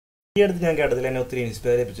ഈ അടുത്ത് ഞാൻ കേട്ടതിൽ എന്നെ ഒത്തിരി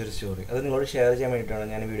ഇൻസ്പയർ ചെയ്യിപ്പിച്ചൊരു സ്റ്റോറി അത് നിങ്ങളോട് ഷെയർ ചെയ്യാൻ വേണ്ടിയിട്ടാണ്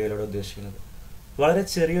ഞാൻ ഈ വീഡിയോയിലൂടെ ഉദ്ദേശിക്കുന്നത്. വളരെ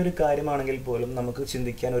ചെറിയൊരു കാര്യമാണെങ്കിൽ പോലും നമുക്ക്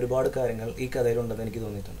ചിന്തിക്കാൻ ഒരുപാട് കാര്യങ്ങൾ ഈ കഥയിലുണ്ടെന്ന് എനിക്ക്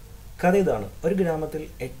തോന്നിയിട്ടുണ്ട്. കഥ ഇതാണ്: ഒരു ഗ്രാമത്തിൽ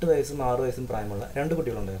 8 വയസ്സും 6 വയസ്സും പ്രായമുള്ള 2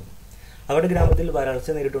 കുട്ടികളുണ്ടായിരുന്നു. അവരുടെ ഗ്രാമത്തിൽ വരൾച്ച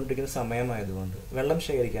നേരിട്ടുകൊണ്ടിരിക്കുന്ന സമയമായതുകൊണ്ട് വെള്ളം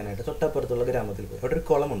ശേഖരിക്കാനായിട്ട് തൊട്ടപ്പുറത്തുള്ള ഗ്രാമത്തിൽ പോയി. അവിടെ ഒരു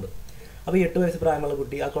കുളമുണ്ട്. അപ്പോൾ ഈ 8 വയസ്സ് പ്രായമുള്ള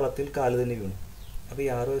കുട്ടി ആ കുളത്തിൽ കാല് തന്നെ വീണു. അപ്പോൾ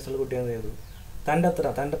ഈ 6 വയസ്സുള്ള കുട്ടി എന്ത് ചെയ്തു?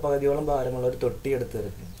 തൻ്റെ പകുതിയോളം ഭാരമുള്ള ഒരു തൊട്ടി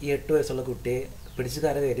എടുത്തിറക്കി ഈ 8 വയസ്സുള്ള കുട്ടിയെ പിടിച്ച്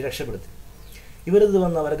കരകയറ്റി രക്ഷപ്പെടുത്തി. ഇവരിത്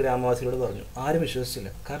വന്ന് അവരെ ഗ്രാമവാസികളോട് പറഞ്ഞു. ആരും വിശ്വസിച്ചില്ല.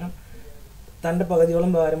 കാരണം തൻ്റെ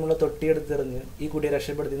പകുതിയോളം ഭാരമുള്ള തൊട്ടി എടുത്തെറിഞ്ഞ് ഈ കുട്ടിയെ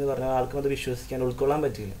രക്ഷപ്പെടുത്തി എന്ന് പറഞ്ഞാൽ ആൾക്കും അത് വിശ്വസിക്കാൻ ഉൾക്കൊള്ളാൻ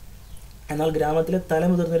പറ്റിയില്ല. എന്നാൽ ഗ്രാമത്തിലെ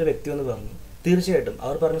തലമുതിർന്നൊരു വ്യക്തി എന്ന് പറഞ്ഞു. തീർച്ചയായിട്ടും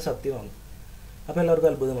അവർ പറഞ്ഞ സത്യമാണ്. അപ്പോൾ എല്ലാവർക്കും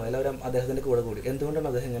അത്ഭുതമായി. എല്ലാവരും അദ്ദേഹത്തിൻ്റെ കൂടെ കൂടി. എന്തുകൊണ്ടാണ്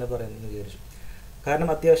അദ്ദേഹം ഇങ്ങനെ പറയുന്നതെന്ന് വിചാരിച്ചു.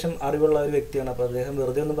 കാരണം അത്യാവശ്യം അറിവുള്ള ഒരു വ്യക്തിയാണ്. അപ്പോൾ അദ്ദേഹം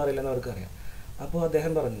വെറുതെ ഒന്നും പറയില്ലെന്ന് അവർക്കറിയാം. അപ്പോൾ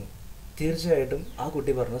അദ്ദേഹം പറഞ്ഞു, തീർച്ചയായിട്ടും ആ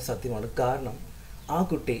കുട്ടി പറഞ്ഞത് സത്യമാണ്. കാരണം ആ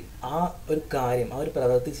കുട്ടി ആ ഒരു കാര്യം, ആ ഒരു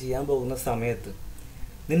പ്രവൃത്തി ചെയ്യാൻ പോകുന്ന സമയത്ത്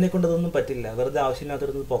നിന്നെ കൊണ്ടതൊന്നും പറ്റില്ല, വെറുതെ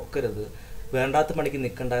ആവശ്യമില്ലാത്തതൊന്നും പൊക്കരുത്, വേണ്ടാത്ത പണിക്ക്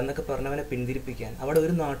നിൽക്കണ്ട എന്നൊക്കെ പറഞ്ഞവനെ പിന്തിരിപ്പിക്കാൻ അവിടെ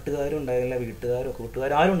ഒരു നാട്ടുകാരും ഉണ്ടായിരുന്നില്ല, വീട്ടുകാരോ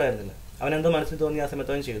കൂട്ടുകാരോ ആരും ഉണ്ടായിരുന്നില്ല. അവനെന്തോ മനസ്സിൽ തോന്നി ആ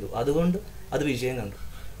സമയത്ത് അവൻ ചെയ്തു. അതുകൊണ്ട് അത് വിജയം കണ്ടു.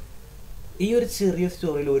 ഈ ഒരു ചെറിയ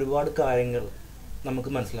സ്റ്റോറിയിൽ ഒരുപാട് കാര്യങ്ങൾ നമുക്ക്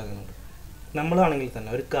മനസ്സിലാക്കുന്നുണ്ട്. നമ്മളാണെങ്കിൽ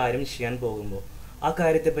തന്നെ ഒരു കാര്യം ചെയ്യാൻ പോകുമ്പോൾ ആ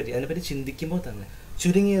കാര്യത്തെപ്പറ്റി അതിനെപ്പറ്റി ചിന്തിക്കുമ്പോൾ തന്നെ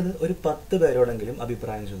ചുരുങ്ങിയത് ഒരു 10 പേരോടെങ്കിലും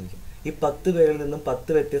അഭിപ്രായം ചോദിക്കും. ഈ 10 പേരിൽ നിന്നും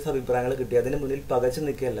 10 വ്യത്യസ്ത അഭിപ്രായങ്ങൾ കിട്ടി അതിന് മുന്നിൽ പകച്ചു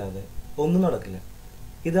നിൽക്കുകയല്ലാതെ ഒന്നും നടക്കില്ല.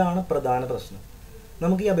 ഇതാണ് പ്രധാന പ്രശ്നം.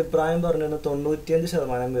 നമുക്ക് ഈ അഭിപ്രായം പറഞ്ഞിരുന്ന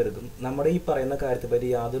 95% പേർക്കും നമ്മുടെ ഈ പറയുന്ന കാര്യത്തെപ്പറ്റി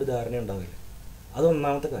യാതൊരു ധാരണ ഉണ്ടാവില്ല.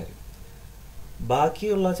 അതൊന്നാമത്തെ കാര്യം.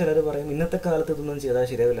 ബാക്കിയുള്ള ചിലർ പറയും ഇന്നത്തെ കാലത്ത് ഇതൊന്നും ചെയ്താൽ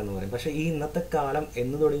ശരിയാവില്ലെന്ന് പറയും. പക്ഷേ ഈ ഇന്നത്തെ കാലം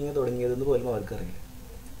എന്ന് തുടങ്ങിയതെന്ന് പോലും അവർക്കറിയില്ല.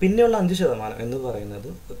 പിന്നെയുള്ള 5% എന്ന് പറയുന്നത്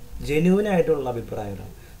ജെന്യൂനായിട്ടുള്ള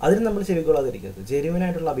അഭിപ്രായങ്ങളാണ്. അതിന് നമ്മൾ ചെവിക്കൊള്ളാതിരിക്കരുത്.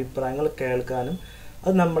 ജെന്യൂനായിട്ടുള്ള അഭിപ്രായങ്ങൾ കേൾക്കാനും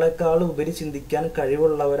അത് നമ്മളെക്കാൾ ഉപരി ചിന്തിക്കാൻ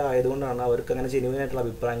കഴിവുള്ളവരായതുകൊണ്ടാണ് അവർക്ക് അങ്ങനെ ജെന്യൂനായിട്ടുള്ള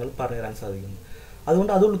അഭിപ്രായങ്ങൾ പറഞ്ഞു തരാൻ സാധിക്കുന്നത്.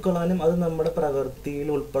 അതുകൊണ്ട് അത് ഉൾക്കൊള്ളാനും അത് നമ്മുടെ പ്രവൃത്തിയിൽ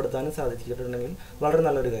ഉൾപ്പെടുത്താനും സാധിച്ചിട്ടുണ്ടെങ്കിൽ വളരെ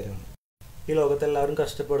നല്ലൊരു കാര്യമാണ്. ഈ ലോകത്തെല്ലാവരും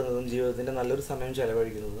കഷ്ടപ്പെടുന്നതും ജീവിതത്തിൻ്റെ നല്ലൊരു സമയം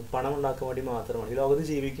ചെലവഴിക്കുന്നതും പണം ഉണ്ടാക്കാൻ വേണ്ടി മാത്രമാണ്. ഈ ലോകത്ത്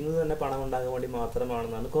ജീവിക്കുന്നത് തന്നെ പണം ഉണ്ടാക്കാൻ വേണ്ടി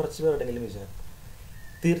മാത്രമാണെന്നാണ് കുറച്ച് പേരുടെങ്കിലും വിചാരം.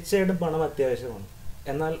 തീർച്ചയായിട്ടും പണം അത്യാവശ്യമാണ്.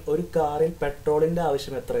 എന്നാൽ ഒരു കാറിൽ പെട്രോളിൻ്റെ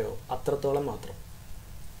ആവശ്യം എത്രയോ അത്രത്തോളം മാത്രം.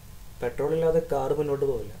 പെട്രോൾ ഇല്ലാതെ കാറ് മുന്നോട്ട്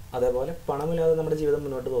പോകില്ല. അതേപോലെ പണമില്ലാതെ നമ്മുടെ ജീവിതം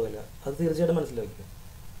മുന്നോട്ട് പോകില്ല. അത് തീർച്ചയായിട്ടും മനസ്സിലാക്കുക.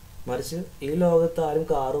 മറിച്ച് ഈ ലോകത്ത് ആരും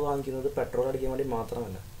കാറ് വാങ്ങിക്കുന്നത് പെട്രോൾ അടിക്കാൻ വേണ്ടി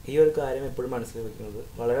മാത്രമല്ല. ഈ ഒരു കാര്യം എപ്പോഴും മനസ്സിൽ വയ്ക്കുന്നത്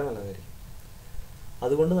വളരെ നല്ല കാര്യം.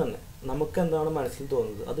 അതുകൊണ്ട് തന്നെ നമുക്ക് എന്താണ് മനസ്സിൽ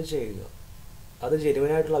തോന്നുന്നത് അത് ചെയ്യുക. അത്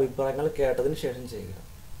ജെന്യുവനായിട്ടുള്ള അഭിപ്രായങ്ങൾ കേട്ടതിന് ശേഷം ചെയ്യുക.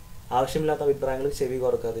 ആവശ്യമില്ലാത്ത അഭിപ്രായങ്ങൾ ചെവി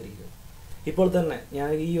കുറക്കാതിരിക്കുക. ഇപ്പോൾ തന്നെ ഞാൻ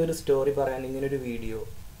ഈ ഒരു സ്റ്റോറി പറയാൻ ഇങ്ങനൊരു വീഡിയോ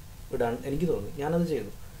ഇടാൻ എനിക്ക് തോന്നി. ഞാനത്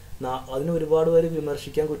ചെയ്തു. അതിന് ഒരുപാട് പേര്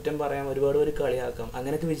വിമർശിക്കാം, കുറ്റം പറയാം, ഒരുപാട് പേര് കളിയാക്കാം.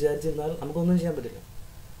 അങ്ങനെയൊക്കെ വിചാരിച്ചിരുന്നാൽ നമുക്കൊന്നും ചെയ്യാൻ പറ്റില്ല.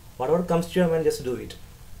 Whatever comes to your mind, just do it.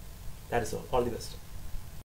 That is all. All the best.